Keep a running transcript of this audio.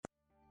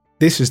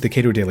This is the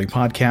Cato Daily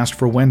Podcast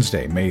for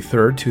Wednesday, May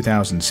 3rd,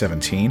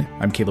 2017.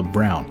 I'm Caleb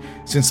Brown.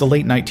 Since the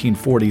late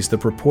 1940s, the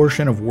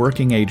proportion of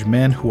working-age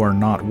men who are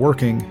not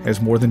working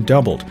has more than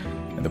doubled,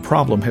 and the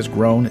problem has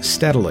grown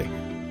steadily.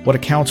 What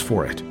accounts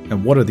for it,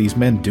 and what are these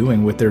men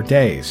doing with their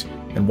days?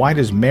 And why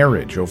does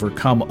marriage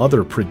overcome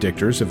other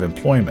predictors of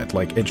employment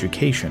like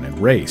education and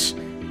race?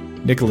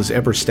 Nicholas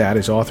Eberstadt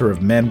is author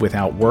of Men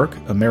Without Work,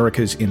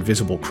 America's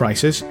Invisible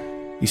Crisis.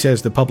 He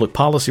says the public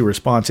policy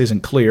response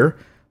isn't clear,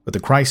 but the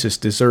crisis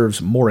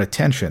deserves more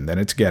attention than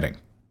it's getting.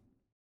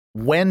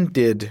 When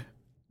did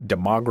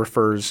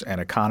demographers and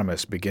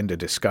economists begin to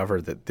discover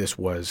that this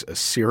was a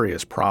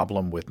serious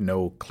problem with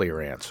no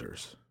clear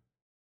answers?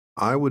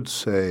 I would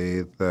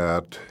say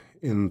that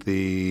in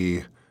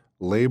the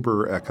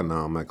labor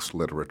economics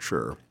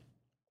literature,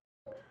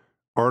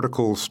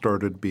 articles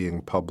started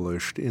being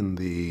published in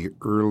the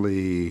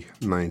early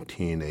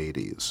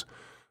 1980s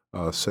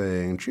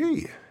saying,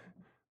 gee,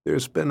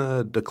 there's been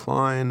a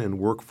decline in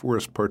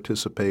workforce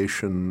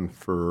participation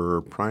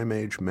for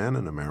prime-age men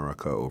in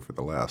America over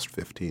the last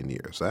 15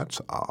 years. That's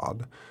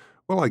odd.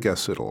 Well, I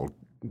guess it'll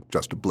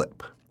just a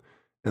blip.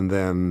 And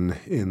then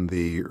in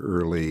the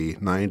early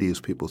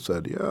 90s, people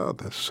said, yeah,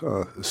 this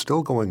is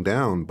still going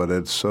down, but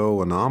it's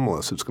so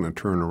anomalous it's going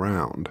to turn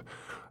around.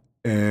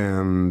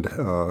 And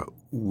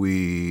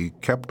we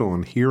kept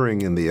on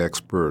hearing in the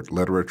expert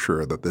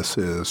literature that this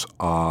is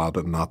odd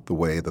and not the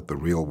way that the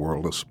real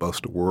world is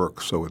supposed to work,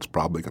 so it's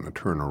probably going to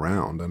turn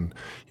around. And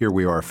here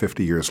we are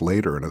 50 years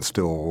later, and it's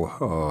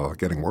still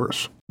getting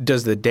worse.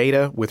 Does the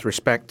data with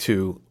respect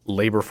to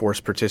labor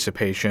force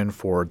participation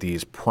for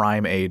these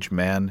prime-age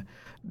men,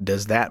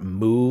 does that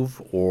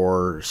move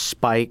or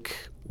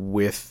spike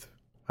with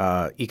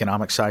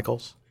economic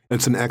cycles?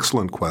 It's an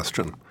excellent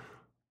question.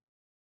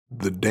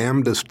 The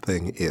damnedest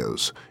thing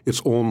is it's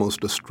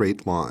almost a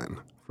straight line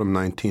from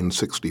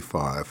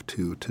 1965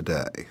 to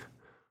today.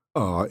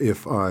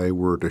 If I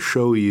were to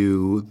show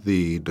you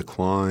the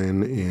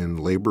decline in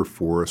labor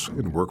force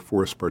and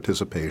workforce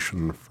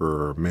participation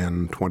for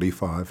men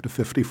 25 to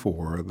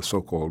 54, the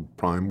so-called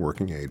prime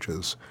working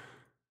ages,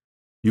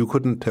 you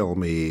couldn't tell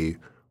me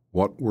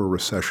what were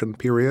recession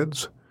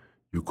periods.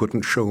 You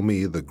couldn't show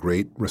me the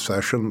Great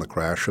Recession, the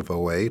crash of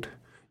 '08.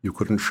 You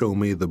couldn't show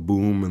me the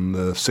boom in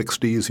the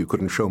 60s. You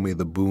couldn't show me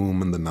the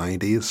boom in the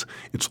 90s.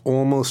 It's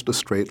almost a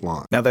straight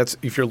line. Now that's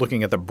if you're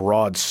looking at the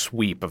broad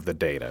sweep of the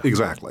data.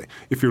 Exactly.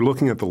 If you're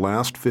looking at the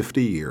last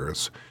 50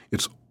 years,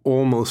 it's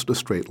almost a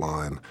straight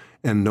line.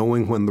 And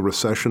knowing when the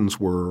recessions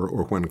were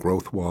or when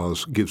growth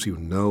was gives you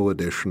no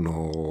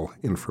additional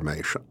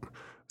information.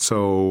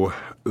 So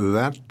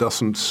that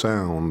doesn't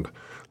sound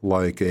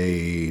like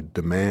a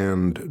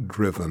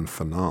demand-driven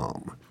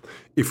phenomenon.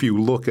 If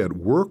you look at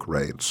work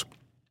rates,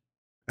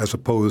 as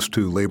opposed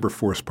to labor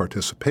force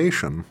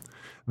participation,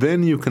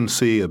 then you can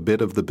see a bit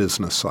of the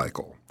business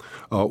cycle.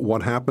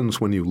 What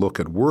happens when you look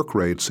at work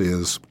rates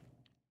is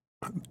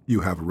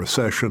you have a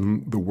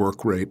recession, the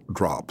work rate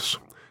drops.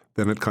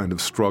 Then it kind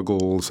of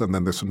struggles, and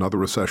then there's another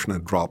recession,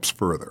 it drops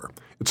further.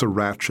 It's a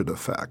ratchet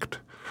effect.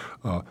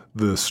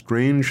 The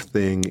strange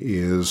thing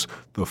is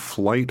the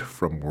flight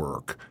from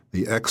work,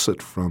 the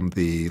exit from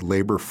the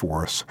labor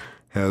force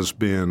has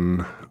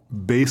been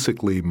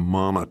basically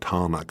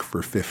monotonic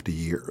for 50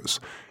 years.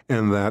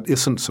 And that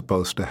isn't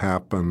supposed to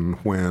happen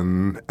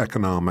when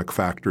economic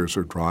factors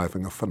are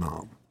driving a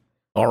phenomenon.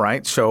 All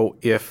right. So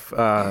if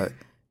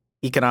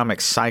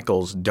economic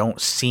cycles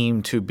don't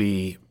seem to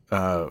be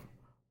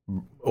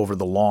over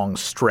the long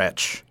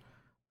stretch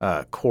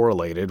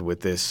correlated with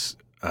this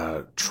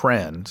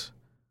trend,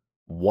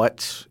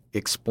 what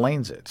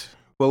explains it?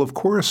 Well, of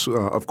course,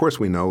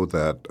 we know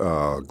that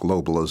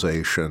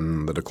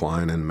globalization, the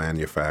decline in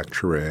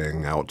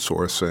manufacturing,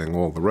 outsourcing,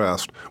 all the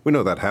rest, we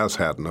know that has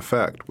had an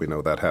effect. We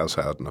know that has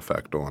had an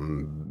effect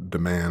on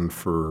demand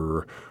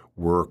for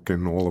work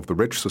in all of the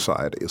rich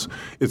societies.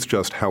 It's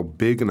just how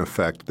big an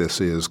effect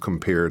this is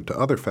compared to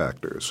other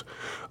factors.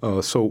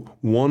 So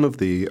one of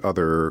the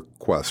other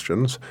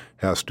questions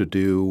has to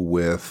do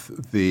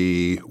with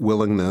the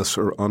willingness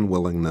or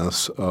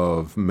unwillingness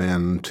of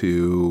men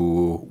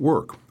to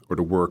work, or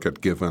to work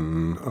at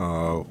given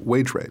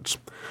wage rates.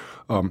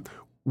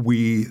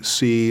 We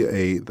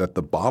see that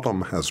the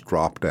bottom has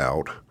dropped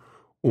out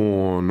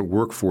on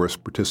workforce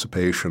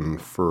participation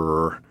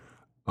for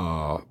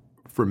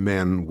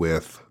men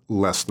with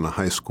less than a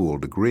high school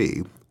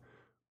degree,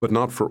 but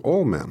not for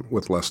all men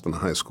with less than a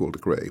high school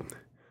degree.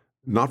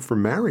 Not for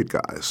married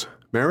guys.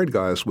 Married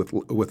guys with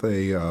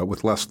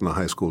less than a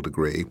high school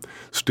degree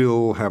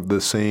still have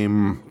the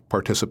same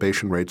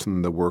participation rates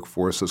in the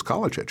workforce as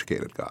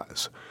college-educated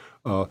guys.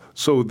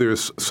 So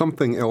there's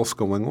something else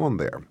going on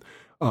there.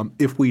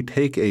 If we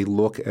take a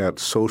look at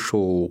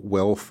social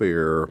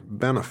welfare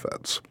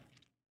benefits,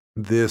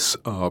 this,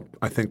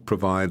 I think,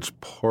 provides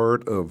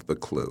part of the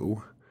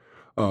clue.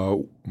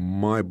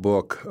 My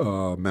book,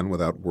 Men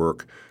Without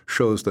Work,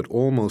 shows that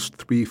almost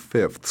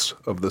 3/5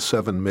 of the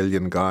 7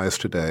 million guys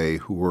today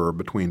who are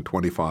between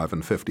 25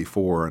 and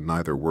 54 and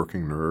neither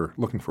working nor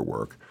looking for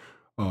work,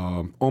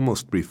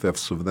 almost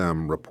 3/5 of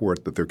them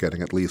report that they're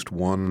getting at least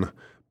one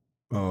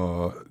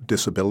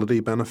disability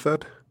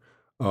benefit.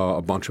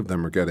 A bunch of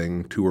them are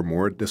getting 2 or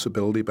more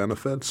disability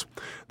benefits.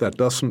 That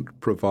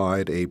doesn't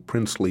provide a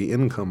princely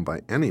income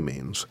by any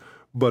means,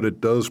 but it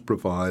does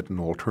provide an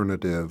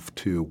alternative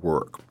to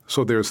work.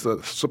 So there's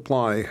the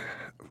supply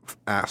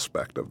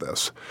aspect of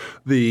this.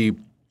 The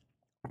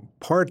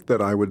part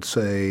that I would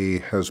say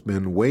has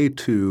been way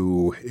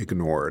too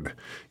ignored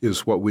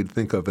is what we'd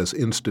think of as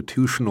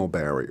institutional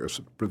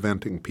barriers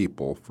preventing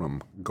people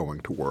from going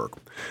to work.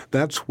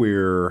 That's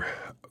where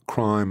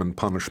crime and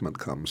punishment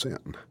comes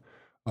in.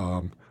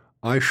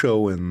 I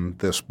show in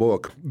this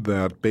book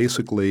that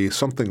basically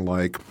something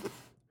like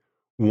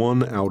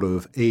 1 out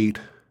of 8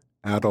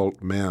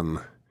 adult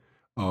men,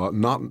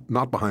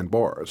 not behind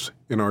bars,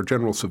 in our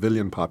general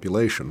civilian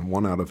population,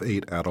 1 out of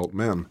 8 adult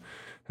men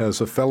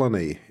has a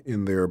felony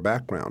in their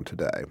background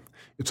today.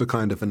 It's a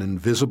kind of an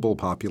invisible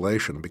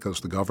population because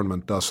the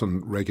government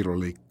doesn't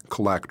regularly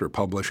collect or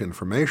publish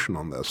information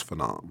on this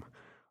phenomenon.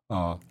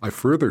 I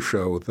further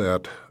show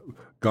that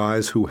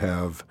guys who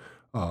have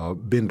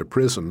been to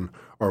prison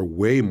are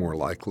way more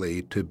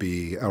likely to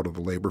be out of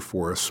the labor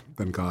force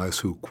than guys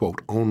who,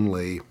 quote,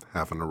 only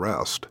have an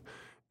arrest.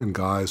 And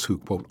guys who,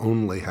 quote,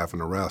 only have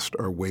an arrest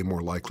are way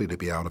more likely to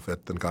be out of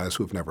it than guys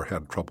who have never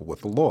had trouble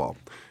with the law.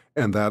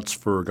 And that's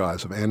for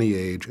guys of any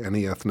age,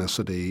 any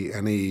ethnicity,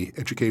 any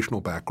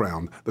educational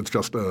background. That's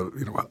just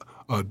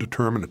a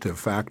determinative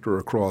factor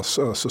across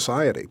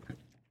society.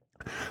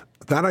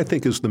 That, I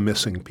think, is the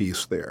missing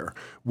piece there.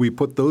 We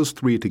put those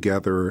 3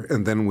 together,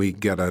 and then we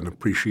get an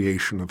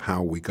appreciation of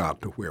how we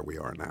got to where we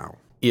are now.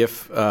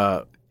 If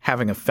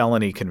having a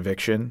felony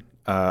conviction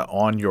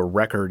on your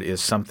record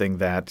is something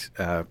that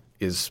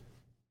is,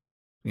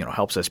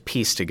 helps us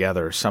piece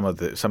together some of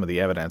the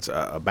evidence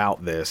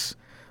about this,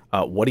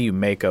 what do you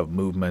make of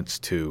movements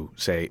to,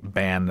 say,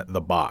 ban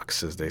the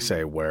box, as they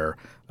say, where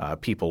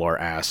people are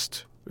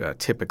asked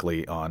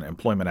typically on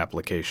employment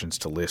applications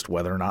to list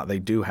whether or not they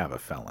do have a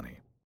felony?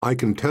 I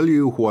can tell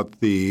you what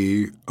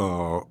the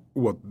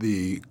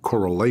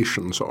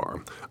correlations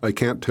are. I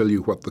can't tell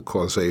you what the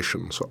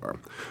causations are.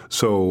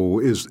 So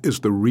is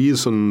the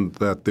reason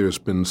that there's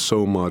been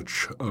so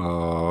much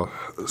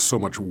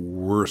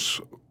worse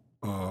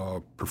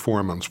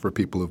performance for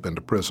people who've been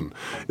to prison,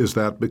 is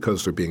that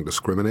because they're being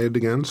discriminated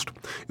against?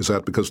 Is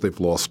that because they've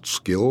lost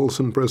skills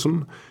in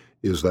prison?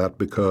 Is that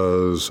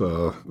because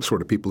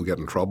sort of people who get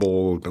in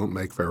trouble don't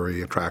make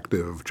very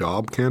attractive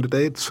job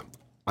candidates?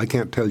 I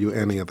can't tell you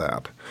any of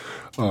that.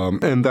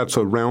 And that's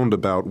a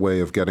roundabout way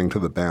of getting to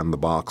the ban the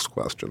box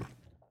question.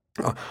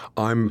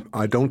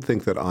 I don't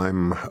think that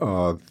I'm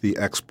the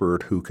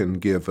expert who can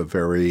give a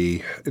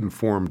very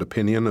informed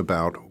opinion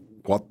about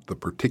what the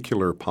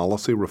particular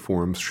policy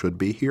reforms should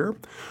be here.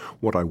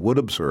 What I would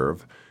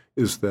observe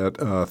is that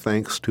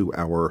thanks to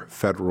our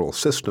federal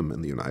system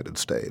in the United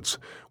States,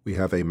 we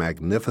have a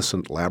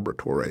magnificent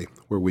laboratory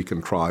where we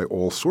can try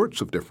all sorts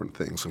of different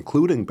things,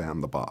 including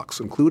ban the box,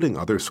 including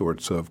other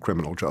sorts of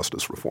criminal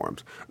justice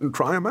reforms, and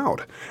try them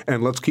out.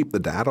 And let's keep the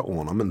data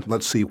on them and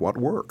let's see what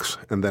works,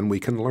 and then we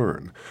can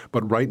learn.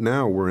 But right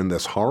now we're in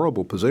this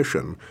horrible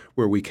position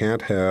where we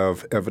can't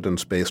have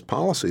evidence-based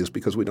policies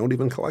because we don't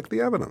even collect the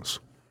evidence.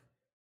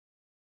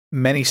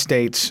 Many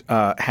states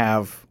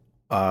have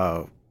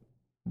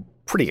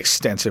pretty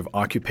extensive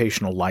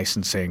occupational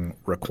licensing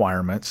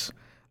requirements.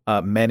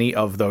 Many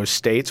of those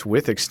states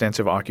with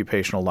extensive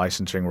occupational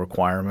licensing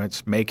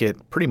requirements make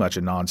it pretty much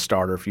a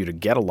non-starter for you to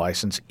get a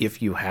license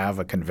if you have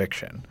a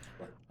conviction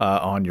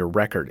on your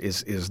record.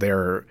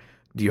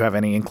 Do you have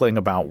any inkling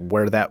about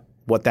what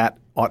that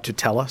ought to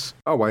tell us?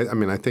 Oh,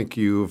 I think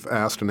you've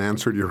asked and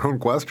answered your own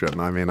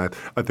question.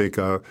 I think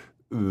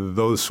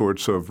those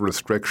sorts of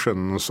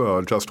restrictions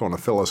just on a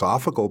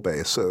philosophical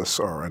basis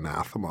are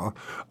anathema.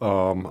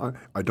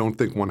 I don't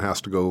think one has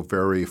to go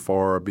very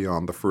far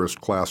beyond the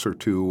first class or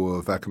 2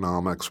 of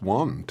Economics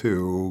 1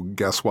 to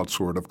guess what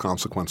sort of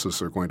consequences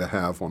they're going to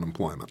have on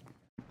employment.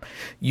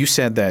 You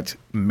said that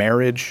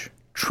marriage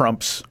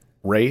trumps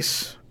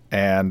race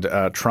and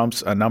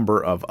trumps a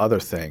number of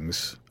other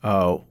things.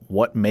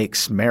 What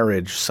makes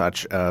marriage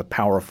such a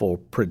powerful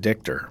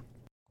predictor?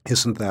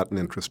 Isn't that an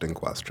interesting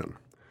question?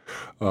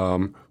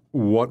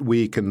 What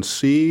we can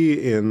see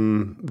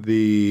in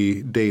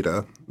the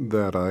data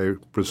that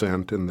I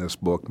present in this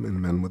book,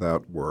 in Men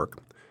Without Work,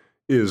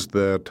 is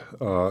that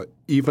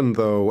even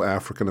though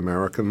African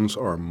Americans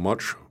are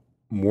much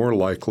more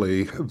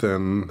likely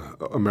than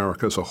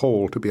America as a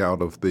whole to be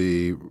out of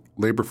the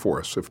labor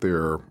force if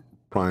they're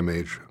prime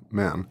age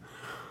men,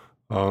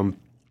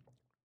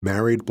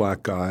 married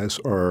black guys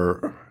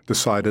are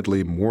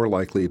decidedly more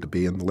likely to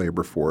be in the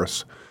labor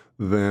force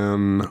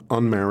than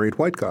unmarried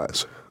white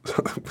guys.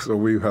 So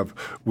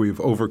we've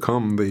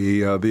overcome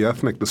the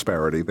ethnic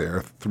disparity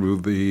there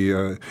through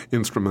the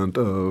instrument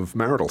of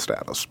marital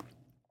status.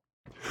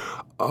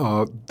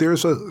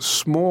 There's a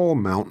small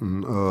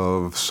mountain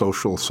of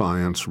social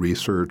science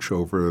research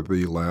over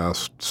the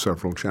last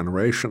several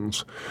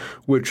generations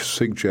which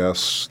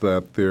suggests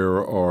that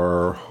there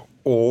are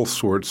all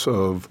sorts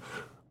of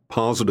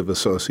positive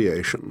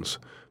associations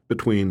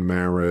between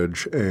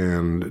marriage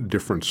and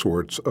different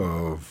sorts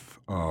of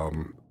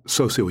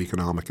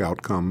socioeconomic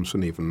outcomes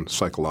and even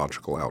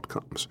psychological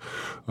outcomes.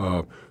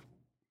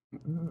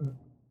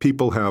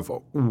 People have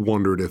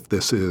wondered if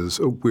this is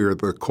where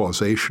the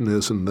causation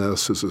is in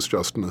this. Is this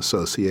just an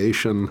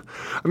association?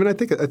 I mean, I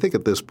think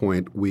at this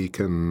point we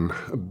can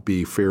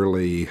be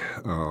fairly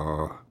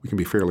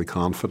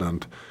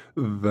confident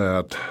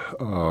that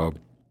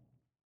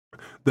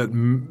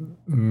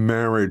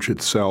marriage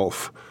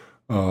itself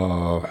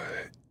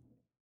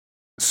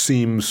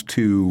seems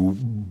to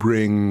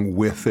bring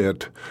with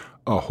it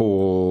a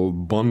whole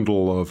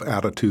bundle of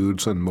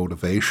attitudes and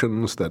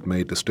motivations that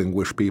may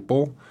distinguish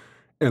people,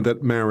 and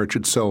that marriage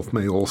itself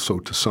may also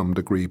to some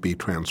degree be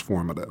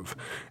transformative.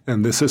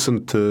 And this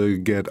isn't to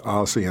get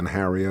Ozzie and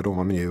Harriet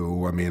on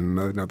you. I mean,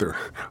 the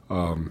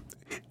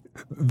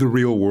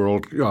real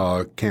world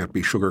can't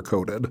be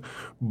sugar-coated,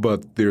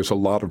 but there's a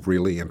lot of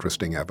really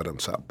interesting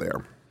evidence out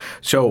there.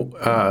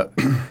 So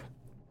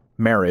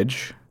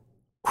marriage,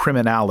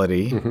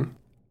 criminality,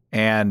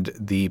 and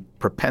the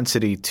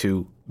propensity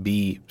to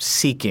be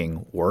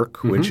seeking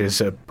work, which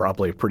is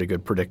probably a pretty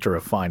good predictor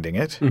of finding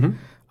it.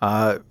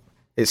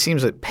 It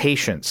seems that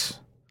patience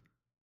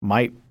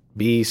might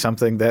be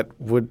something that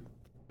would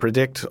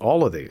predict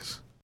all of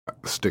these.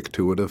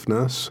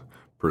 Stick-to-itiveness,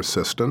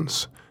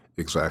 persistence,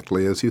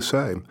 exactly as you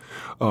say.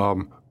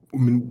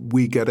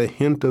 We get a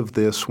hint of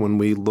this when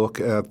we look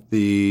at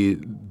the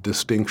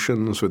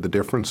distinctions or the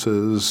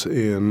differences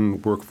in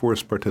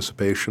workforce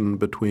participation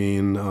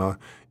between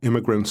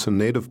immigrants and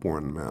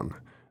native-born men.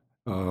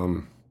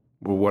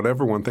 What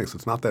everyone thinks,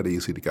 it's not that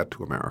easy to get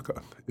to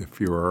America if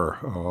you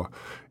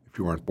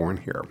aren't born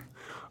here.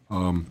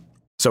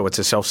 So it's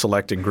a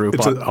self-selecting group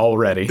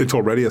already. It's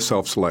already a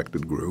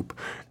self-selected group,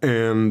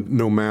 and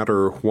no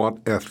matter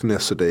what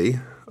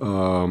ethnicity,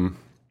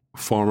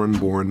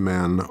 foreign-born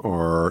men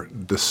are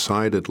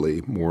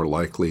decidedly more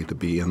likely to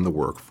be in the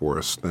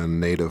workforce than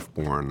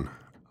native-born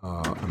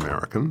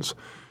Americans.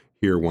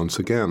 Here, once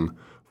again,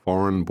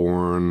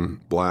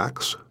 foreign-born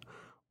blacks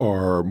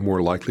are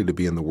more likely to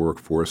be in the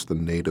workforce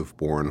than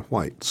native-born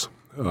whites.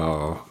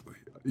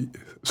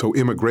 So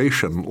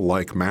immigration,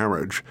 like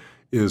marriage,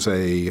 is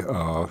a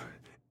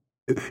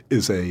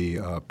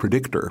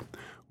predictor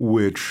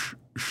which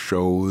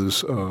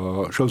shows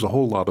a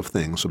whole lot of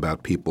things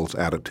about people's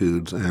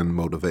attitudes and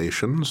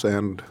motivations,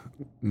 and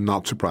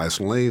not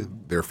surprisingly,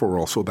 therefore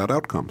also about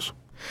outcomes.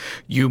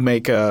 You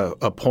make a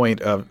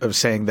point of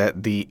saying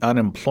that the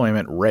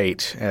unemployment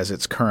rate, as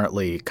it's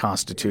currently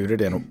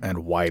constituted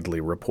and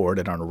widely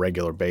reported on a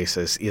regular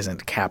basis,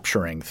 isn't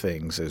capturing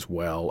things as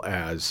well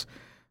as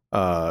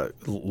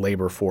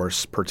labor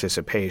force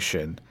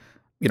participation.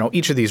 You know,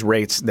 each of these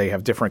rates, they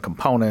have different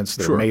components.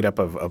 They're made up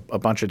of a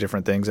bunch of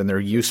different things, and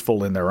they're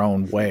useful in their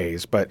own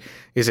ways. But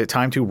is it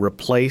time to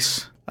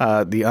replace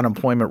the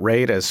unemployment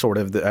rate as sort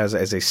of as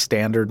a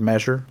standard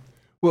measure?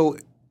 Well,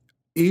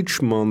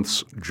 each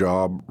month's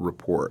job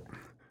report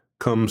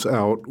comes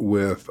out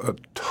with a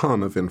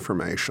ton of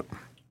information.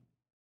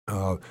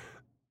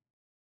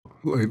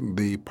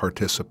 The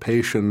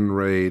participation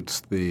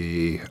rates,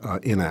 the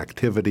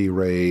inactivity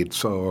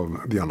rates,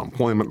 the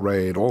unemployment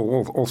rate,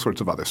 all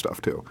sorts of other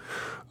stuff too.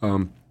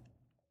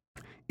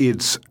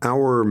 It's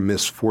our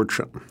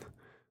misfortune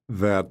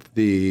that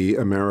the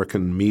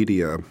American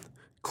media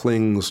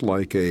clings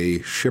like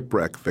a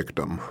shipwreck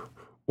victim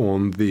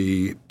on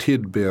the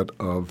tidbit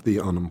of the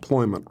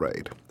unemployment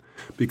rate,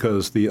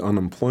 because the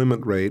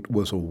unemployment rate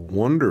was a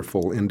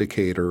wonderful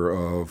indicator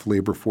of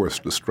labor force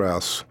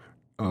distress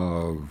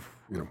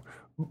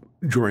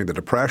during the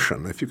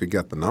Depression, if you could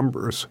get the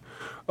numbers,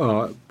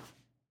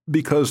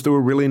 because there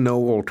were really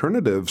no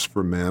alternatives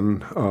for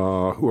men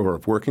who are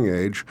of working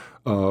age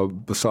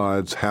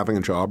besides having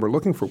a job or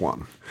looking for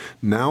one.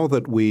 Now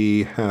that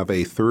we have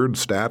a third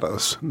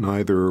status,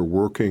 neither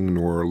working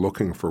nor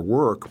looking for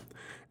work,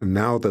 and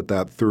now that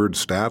that third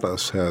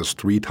status has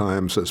 3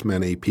 times as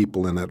many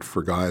people in it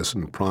for guys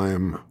in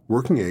prime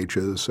working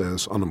ages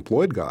as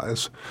unemployed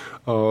guys,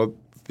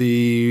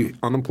 the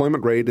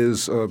unemployment rate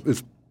is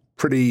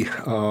pretty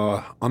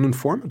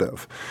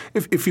uninformative.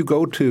 If you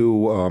go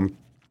to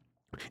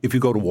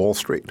Wall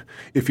Street,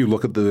 if you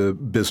look at the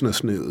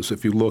business news,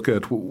 if you look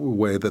at the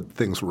way that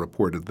things are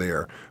reported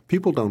there,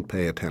 people don't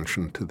pay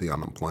attention to the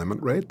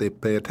unemployment rate. They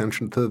pay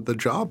attention to the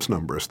jobs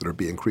numbers that are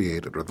being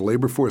created or the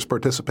labor force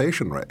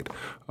participation rate.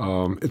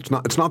 It's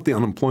not the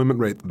unemployment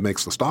rate that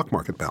makes the stock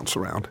market bounce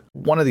around.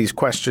 One of these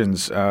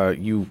questions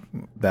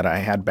that I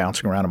had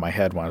bouncing around in my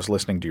head when I was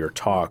listening to your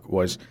talk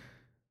was,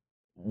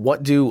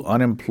 what do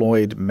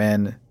unemployed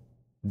men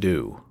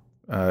do?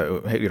 How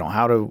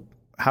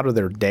are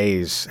their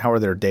days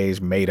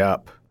made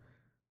up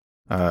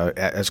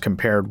as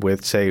compared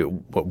with, say,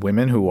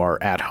 women who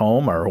are at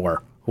home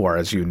or who are,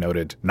 as you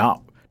noted,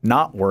 not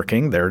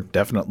working? They're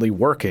definitely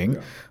working,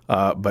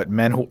 but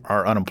men who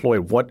are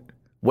unemployed.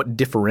 What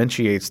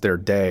differentiates their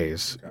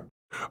days? Okay.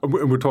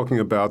 We're talking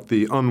about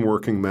the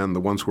unworking men, the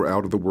ones who are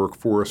out of the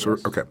workforce.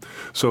 Yes.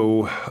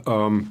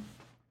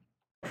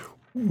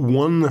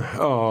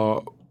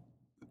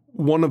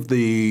 One of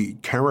the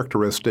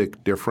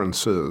characteristic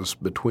differences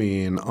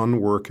between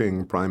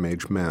unworking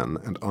prime-age men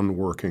and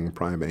unworking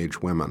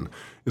prime-age women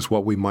is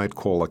what we might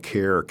call a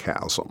care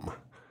chasm.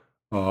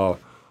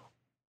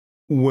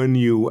 When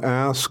you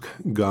ask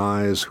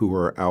guys who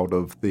are out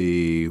of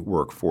the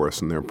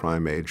workforce in their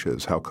prime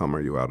ages, how come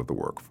are you out of the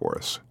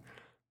workforce?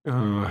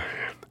 2,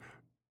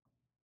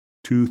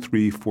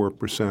 3,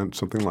 4%,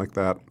 something like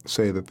that,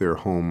 say that they're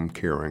home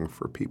caring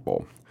for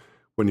people.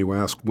 When you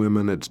ask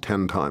women, it's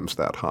 10 times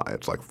that high.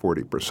 It's like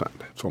 40%.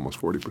 It's almost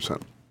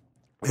 40%.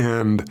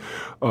 And,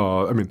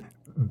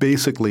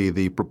 basically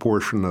the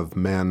proportion of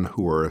men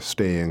who are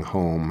staying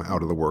home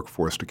out of the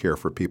workforce to care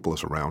for people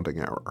is a rounding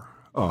error.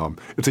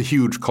 It's a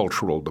huge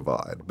cultural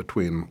divide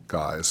between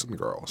guys and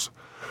girls.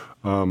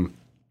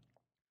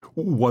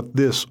 What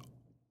this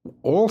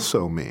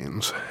also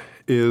means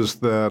is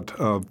that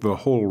the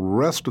whole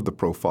rest of the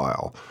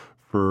profile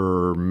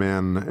for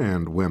men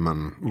and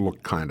women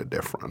look kind of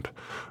different.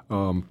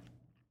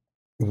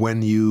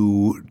 When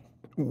you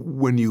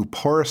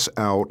parse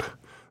out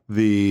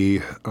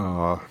the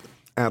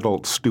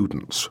adult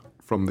students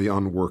from the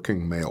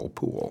unworking male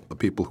pool, the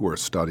people who are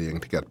studying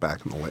to get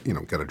back in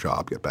the get a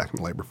job, get back in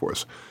the labor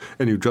force,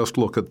 and you just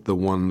look at the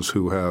ones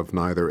who have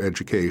neither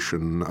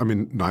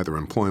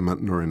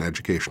employment nor in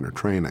education or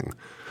training.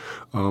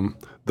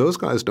 Those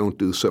guys don't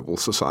do civil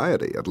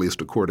society, at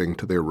least according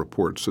to their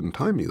reports and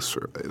time use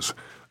surveys.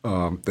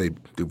 They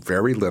do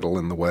very little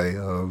in the way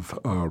of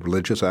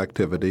religious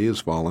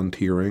activities,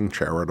 volunteering,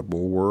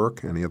 charitable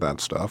work, any of that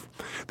stuff.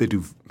 They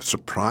do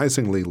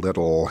surprisingly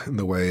little in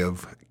the way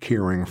of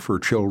caring for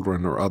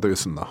children or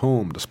others in the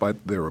home,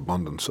 despite their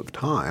abundance of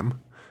time.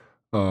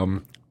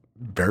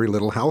 Very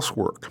little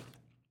housework.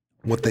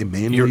 What they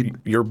mainly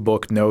your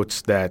book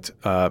notes that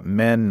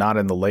men not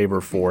in the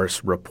labor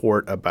force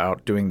report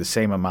about doing the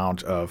same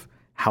amount of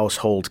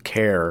household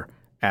care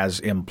as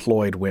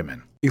employed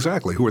women.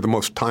 Exactly, who are the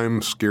most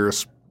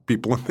time-scarce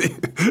people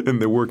in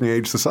the working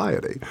age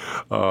society.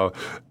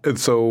 And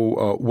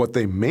so what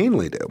they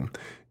mainly do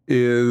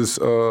is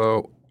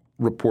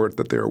report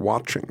that they're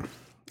watching,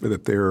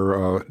 that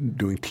they're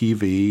doing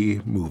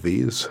TV,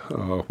 movies,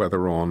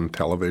 whether on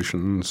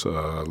televisions,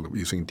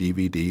 using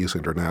DVDs,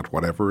 internet,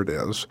 whatever it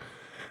is,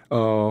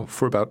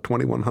 for about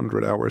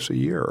 2,100 hours a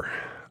year.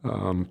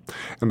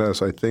 And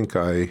as I think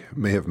I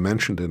may have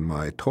mentioned in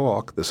my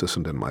talk, this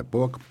isn't in my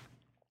book,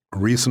 a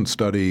recent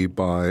study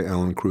by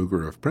Alan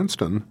Kruger of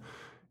Princeton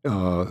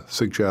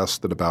suggests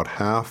that about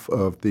half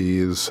of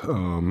these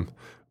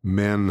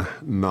men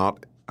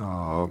not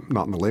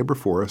in the labor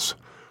force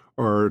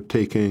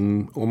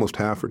almost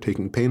half are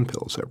taking pain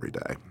pills every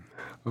day.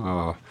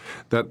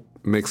 That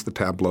makes the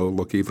tableau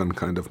look even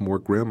kind of more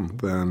grim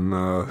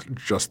than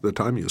just the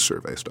time use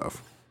survey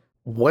stuff.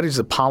 What is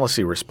the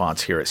policy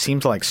response here? It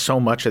seems like so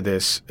much of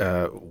this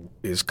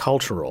is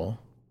cultural,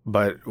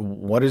 but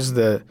what is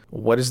the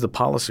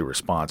policy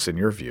response in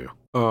your view?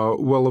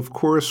 Well, of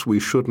course, we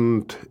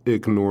shouldn't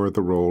ignore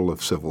the role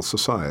of civil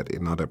society.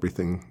 Not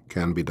everything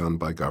can be done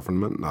by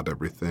government. Not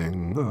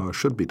everything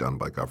should be done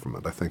by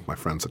government. I think my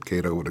friends at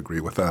Cato would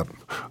agree with that,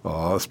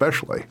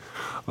 especially.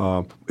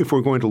 If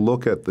we're going to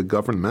look at the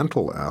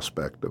governmental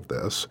aspect of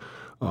this,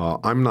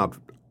 I'm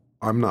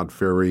not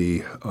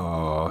very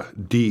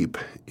deep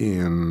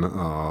in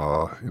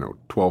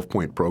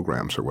 12-point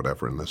programs or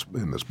whatever in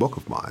this book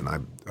of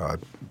mine. I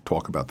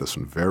talk about this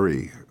in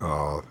very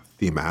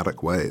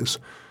thematic ways.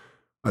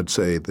 I'd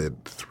say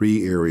that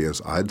 3 areas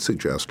I'd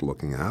suggest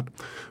looking at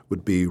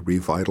would be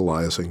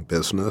revitalizing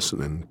business,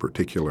 and in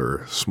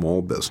particular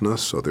small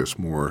business, so there's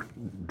more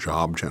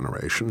job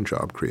generation,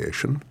 job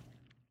creation,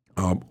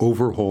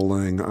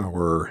 overhauling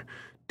our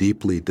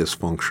deeply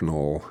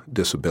dysfunctional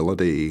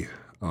disability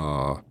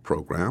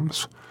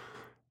programs,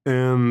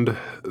 and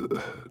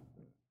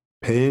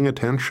paying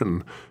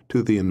attention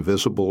to the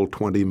invisible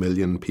 20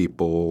 million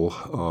people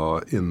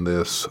in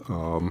this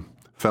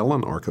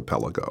felon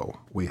archipelago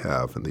we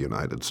have in the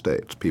United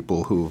States,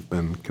 people who've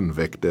been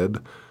convicted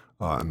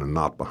and are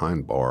not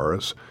behind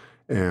bars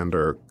and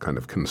are kind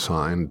of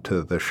consigned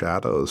to the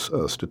shadows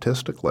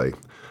statistically.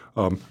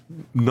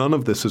 None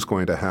of this is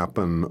going to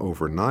happen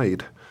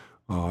overnight.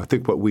 I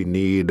think what we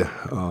need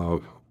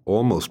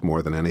almost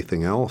more than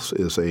anything else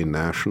is a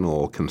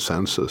national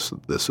consensus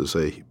that this is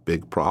a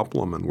big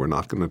problem and we're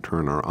not going to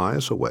turn our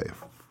eyes away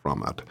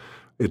from it.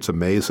 It's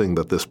amazing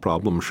that this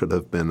problem should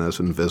have been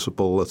as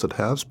invisible as it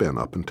has been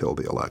up until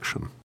the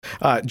election.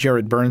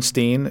 Jared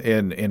Bernstein,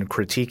 in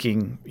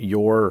critiquing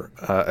your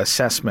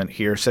assessment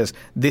here, says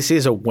this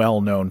is a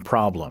well-known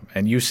problem,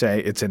 and you say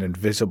it's an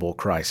invisible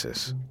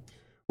crisis.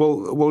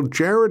 Well,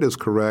 Jared is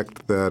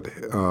correct that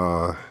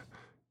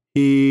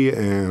he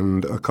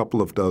and a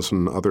couple of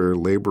dozen other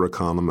labor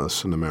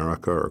economists in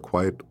America are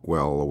quite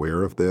well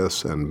aware of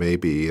this, and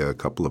maybe a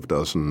couple of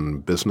dozen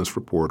business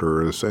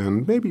reporters,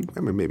 and maybe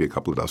a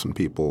couple of dozen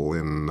people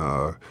in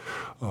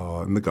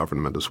the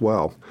government as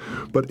well.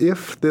 But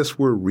if this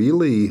were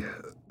really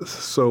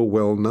so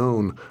well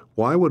known,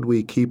 why would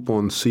we keep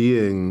on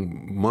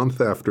seeing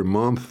month after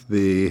month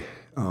the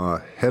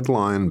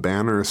headline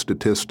banner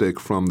statistic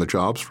from the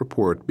jobs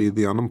report be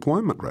the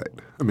unemployment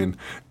rate. I mean,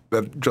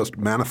 that just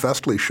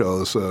manifestly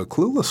shows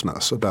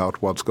cluelessness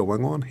about what's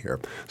going on here.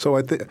 So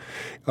I think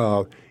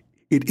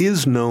it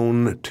is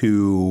known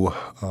to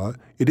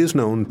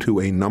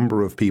a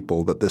number of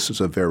people that this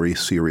is a very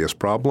serious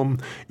problem.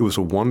 It was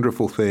a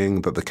wonderful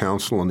thing that the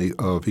Council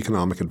of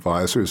Economic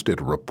Advisors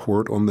did a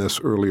report on this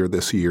earlier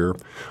this year.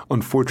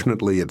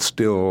 Unfortunately, it's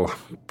still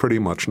pretty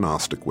much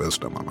Gnostic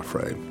wisdom, I'm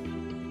afraid.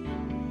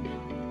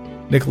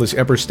 Nicholas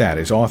Eberstadt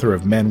is author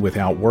of Men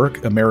Without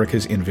Work,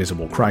 America's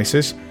Invisible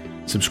Crisis.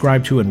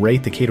 Subscribe to and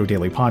rate the Cato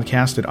Daily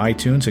Podcast at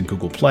iTunes and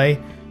Google Play,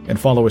 and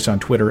follow us on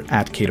Twitter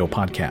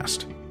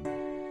 @CatoPodcast.